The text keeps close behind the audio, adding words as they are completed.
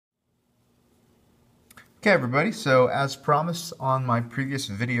Okay everybody, so as promised on my previous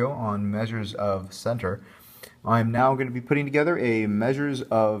video on measures of center, I'm now going to be putting together a measures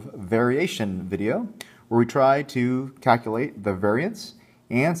of variation video where we try to calculate the variance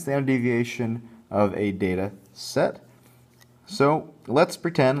and standard deviation of a data set. So let's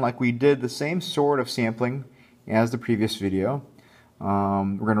pretend like we did the same sort of sampling as the previous video. We're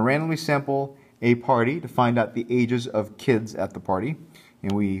going to randomly sample a party to find out the ages of kids at the party.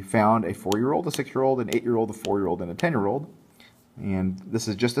 And we found a 4-year-old, a 6-year-old, an 8-year-old, a 4-year-old, and a 10-year-old. And this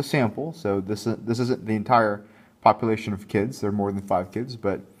is just a sample, so this isn't the entire population of kids. There are more than 5 kids,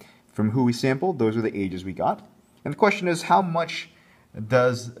 but from who we sampled, those are the ages we got. And the question is, how much do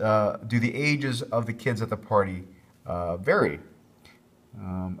the ages of the kids at the party vary?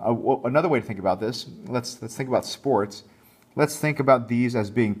 Another way to think about this, let's think about sports. Let's think about these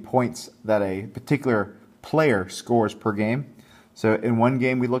as being points that a particular player scores per game. So in one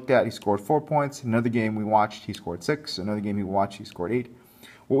game we looked at, he scored 4 points. Another game we watched, he scored 6. Another game we watched, he scored 8.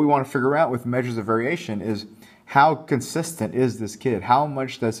 What we want to figure out with measures of variation is how consistent is this kid? How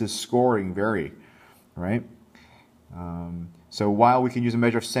much does his scoring vary, right? So while we can use a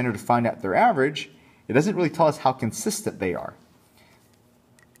measure of standard to find out their average, it doesn't really tell us how consistent they are.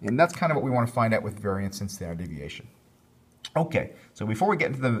 And that's kind of what we want to find out with variance and standard deviation. Okay, so before we get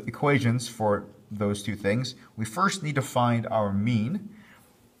into the equations for those two things, we first need to find our mean.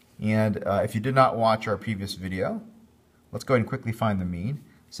 And if you did not watch our previous video, let's go ahead and quickly find the mean.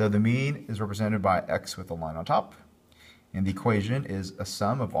 So the mean is represented by x with a line on top. And the equation is a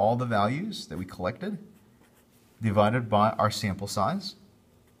sum of all the values that we collected divided by our sample size.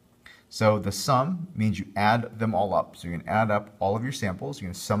 So the sum means you add them all up. So you're going to add up all of your samples. You're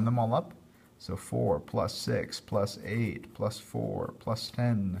going to sum them all up. So 4 plus 6 plus 8 plus 4 plus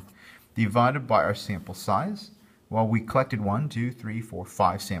 10 divided by our sample size. Well, we collected 1, 2, 3, 4,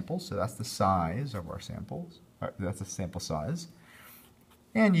 5 samples. So that's the size of our samples. That's the sample size.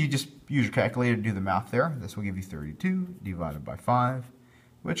 And you just use your calculator to do the math there. This will give you 32 divided by 5,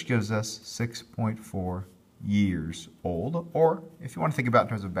 which gives us 6.4 years old. Or if you want to think about it in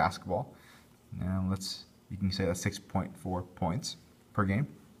terms of basketball, now you can say that's 6.4 points per game.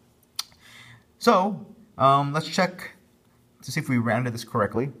 So let's check to see if we rounded this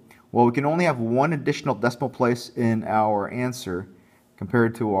correctly. Well, we can only have one additional decimal place in our answer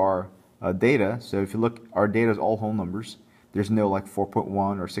compared to our data. So if you look, our data is all whole numbers. There's no like 4.1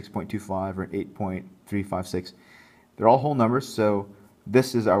 or 6.25 or 8.356. They're all whole numbers, so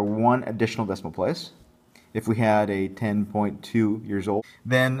this is our one additional decimal place. If we had a 10.2 years old,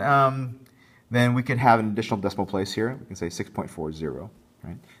 then we could have an additional decimal place here. We can say 6.40,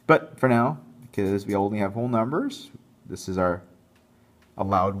 right? But for now, because we only have whole numbers, this is our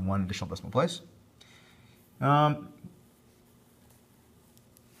allowed one additional decimal place.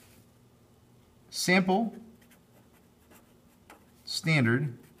 Sample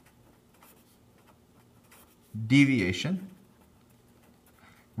standard deviation.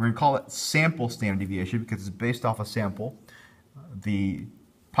 We're going to call it sample standard deviation because it's based off a sample. The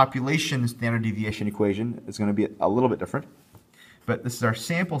population standard deviation equation is going to be a little bit different. But this is our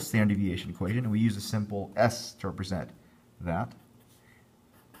sample standard deviation equation, and we use a simple S to represent that.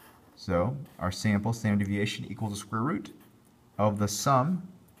 So our sample standard deviation equals the square root of the sum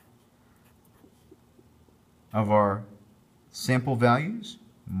of our sample values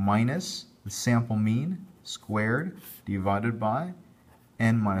minus the sample mean squared divided by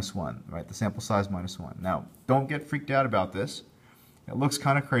n minus 1, right? The sample size minus 1. Now, don't get freaked out about this. It looks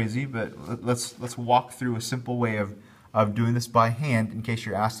kind of crazy, but let's walk through a simple way of doing this by hand in case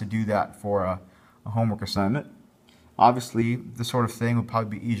you're asked to do that for a homework assignment. Obviously, this sort of thing would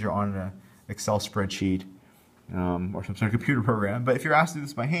probably be easier on an Excel spreadsheet or some sort of computer program. But if you're asked to do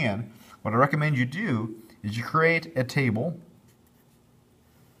this by hand, what I recommend you do is you create a table.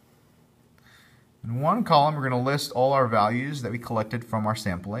 In one column, we're going to list all our values that we collected from our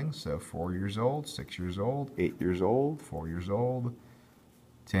sampling. So 4 years old, 6 years old, 8 years old, 4 years old,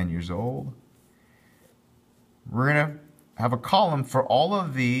 10 years old. We're going to have a column for all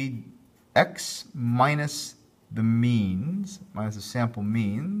of the x minus the means, minus the sample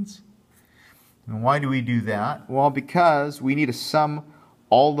means. And why do we do that? Well, because we need to sum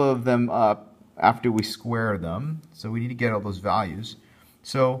all of them up after we square them. So we need to get all those values.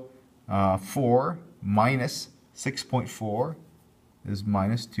 So 4 minus 6.4 is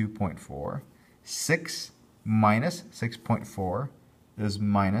minus 2.4. 6 minus 6.4 is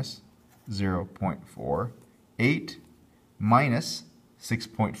minus 0.4. 8 minus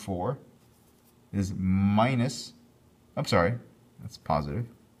 6.4 is minus, I'm sorry, that's positive,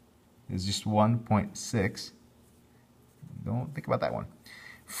 is just 1.6. Don't think about that one.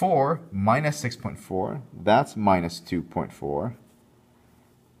 4 minus 6.4, that's minus 2.4.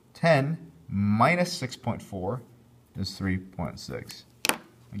 10 minus 6.4 is 3.6.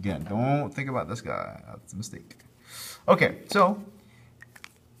 Again, don't think about this guy. That's a mistake. Okay, so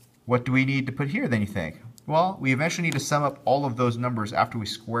what do we need to put here then, you think? Well, we eventually need to sum up all of those numbers after we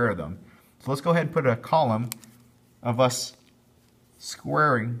square them. So let's go ahead and put a column of us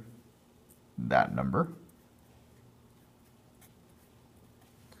squaring that number.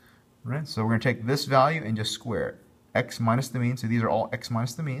 Right, so we're going to take this value and just square it. X minus the mean, so these are all x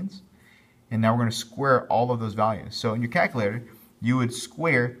minus the means. And now we're going to square all of those values. So in your calculator, you would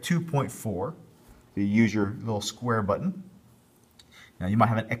square 2.4. So you use your little square button. Now you might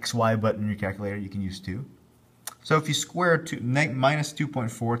have an XY button in your calculator, you can use 2. So if you square minus 2.4,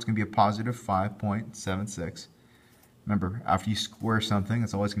 it's going to be a positive 5.76. Remember, after you square something,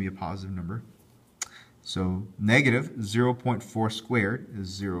 it's always going to be a positive number. So negative 0.4 squared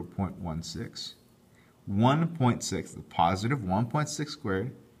is 0.16. 1.6, the positive 1.6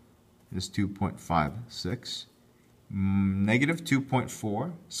 squared is 2.56. Negative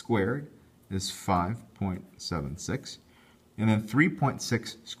 2.4 squared is 5.76. And then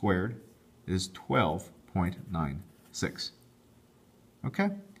 3.6 squared is 12.96. Okay?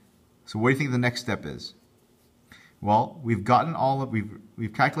 So what do you think the next step is? Well, we've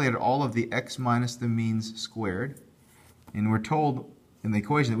calculated all of the x minus the means squared, and we're told in the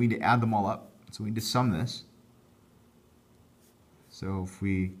equation that we need to add them all up. So we need to sum this. So if let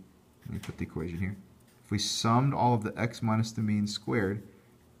me put the equation here. If we summed all of the x minus the means squared,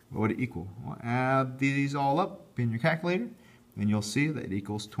 what would it equal? Well, add these all up in your calculator, and you'll see that it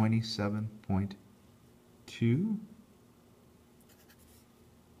equals 27.2.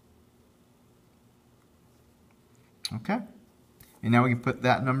 Okay, and now we can put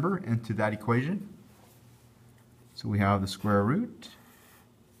that number into that equation. So we have the square root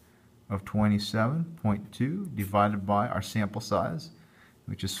of 27.2 divided by our sample size,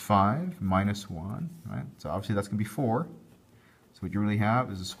 which is 5 minus 1, right? So obviously that's going to be 4. So what you really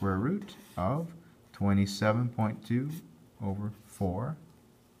have is the square root of 27.2 over 4.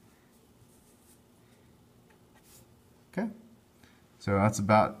 Okay, so that's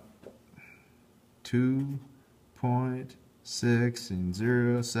about 2.6 and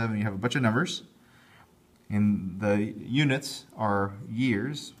 0.7. You have a bunch of numbers, and the units are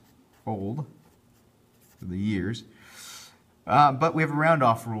years old, the years. But we have a round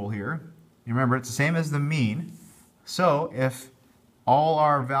off rule here. You remember, it's the same as the mean. So if all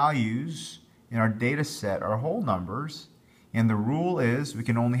our values in our data set are whole numbers, and the rule is we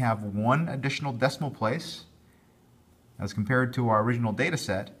can only have one additional decimal place as compared to our original data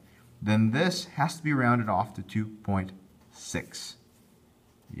set, then this has to be rounded off to 2.6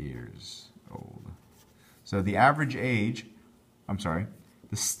 years old. So the average age,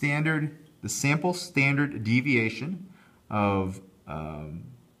 the sample standard deviation of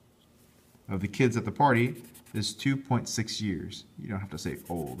the kids at the party is 2.6 years. You don't have to say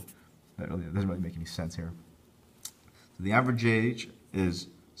old. That doesn't really make any sense here. So the average age is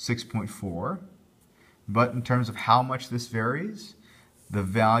 6.4, but in terms of how much this varies, the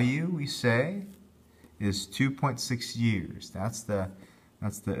value we say is 2.6 years. That's the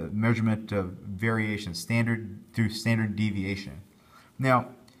measurement of variation, through standard deviation. Now,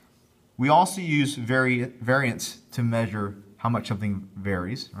 we also use variance to measure how much something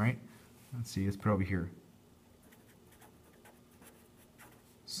varies, right? Let's see, let's put it over here.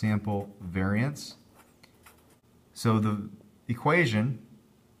 Sample variance. So the equation,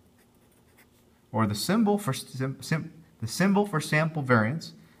 or the symbol for sample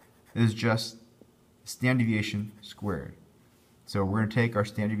variance is just standard deviation squared. So we're going to take our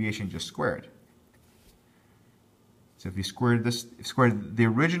standard deviation and just square it. So if you squared the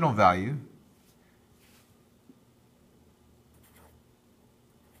original value,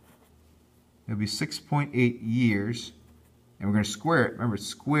 it'll be 6.8 years, and we're going to square it. Remember, it's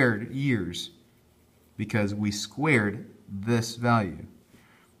squared years because we squared this value.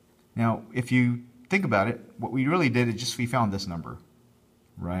 Now, if you think about it, what we really did is we found this number,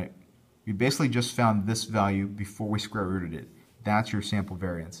 right? We basically just found this value before we square rooted it. That's your sample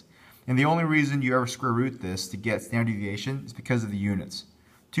variance. And the only reason you ever square root this to get standard deviation is because of the units.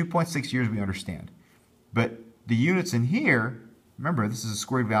 2.6 years we understand. But the units in here, remember this is a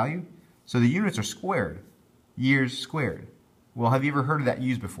squared value, so the units are squared. Years squared. Well, have you ever heard of that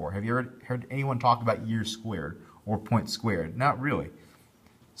used before? Have you ever heard anyone talk about years squared or points squared? Not really.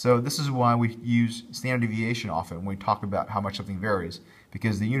 So this is why we use standard deviation often when we talk about how much something varies,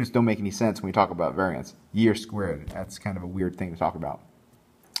 because the units don't make any sense when we talk about variance. Years squared, that's kind of a weird thing to talk about.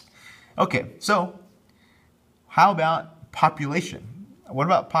 Okay, so how about population? What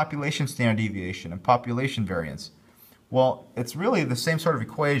about population standard deviation and population variance? Well, it's really the same sort of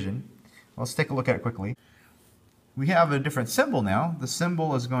equation. Let's take a look at it quickly. We have a different symbol now. The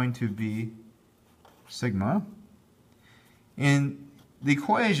symbol is going to be sigma. And the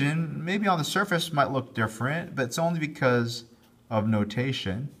equation, maybe on the surface, might look different, but it's only because of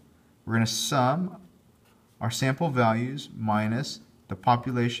notation. We're going to sum our sample values minus the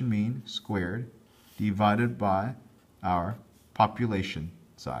population mean squared divided by our population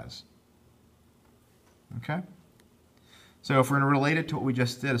size. Okay? So if we're going to relate it to what we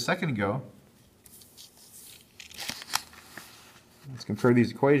just did a second ago, let's compare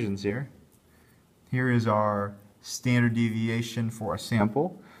these equations here. Here is our standard deviation for a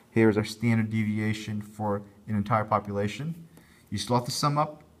sample. Here's our standard deviation for an entire population. You still have to sum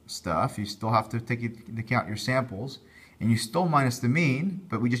up stuff. You still have to take into account your samples. And you still minus the mean,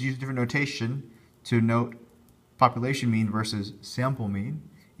 but we just use different notation to note population mean versus sample mean.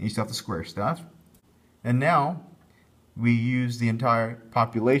 And you still have to square stuff. And now we use the entire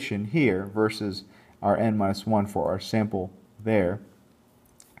population here versus our n minus 1 for our sample there.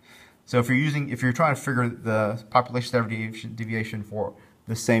 So if you're trying to figure the population standard deviation for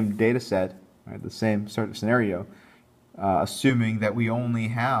the same data set, right, the same sort of scenario, assuming that we only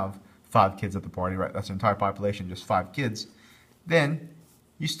have 5 kids at the party, right, that's the entire population, just 5 kids, then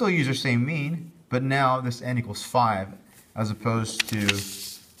you still use your same mean, but now this n equals 5 as opposed to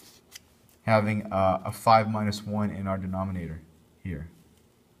having a 5 minus 1 in our denominator here,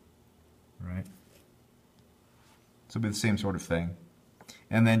 right? So it'll be the same sort of thing.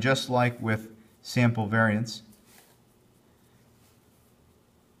 And then just like with sample variance,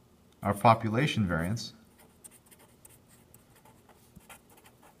 our population variance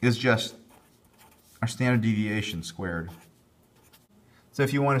is just our standard deviation squared. So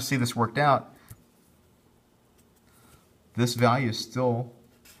if you want to see this worked out, this value is still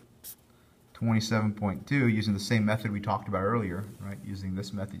 27.2 using the same method we talked about earlier, right? Using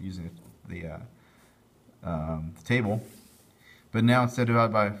this method, using the table. But now instead of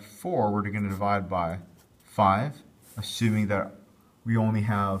divide by 4, we're going to divide by 5, assuming that we only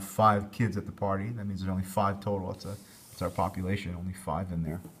have 5 kids at the party. That means there's only 5 total. That's our population, only 5 in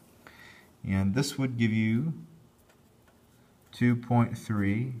there. And this would give you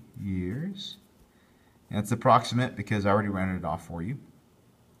 2.3 years. And it's approximate because I already rounded it off for you.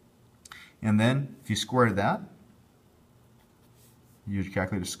 And then if you square that, you use your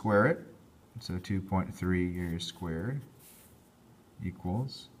calculator to square it. So 2.3 years squared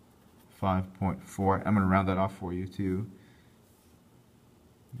equals 5.4. I'm going to round that off for you to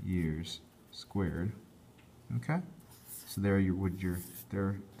years squared. Okay? So there are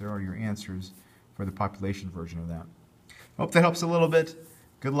your answers for the population version of that. Hope that helps a little bit.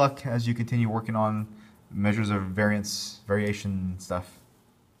 Good luck as you continue working on measures of variance, variation stuff.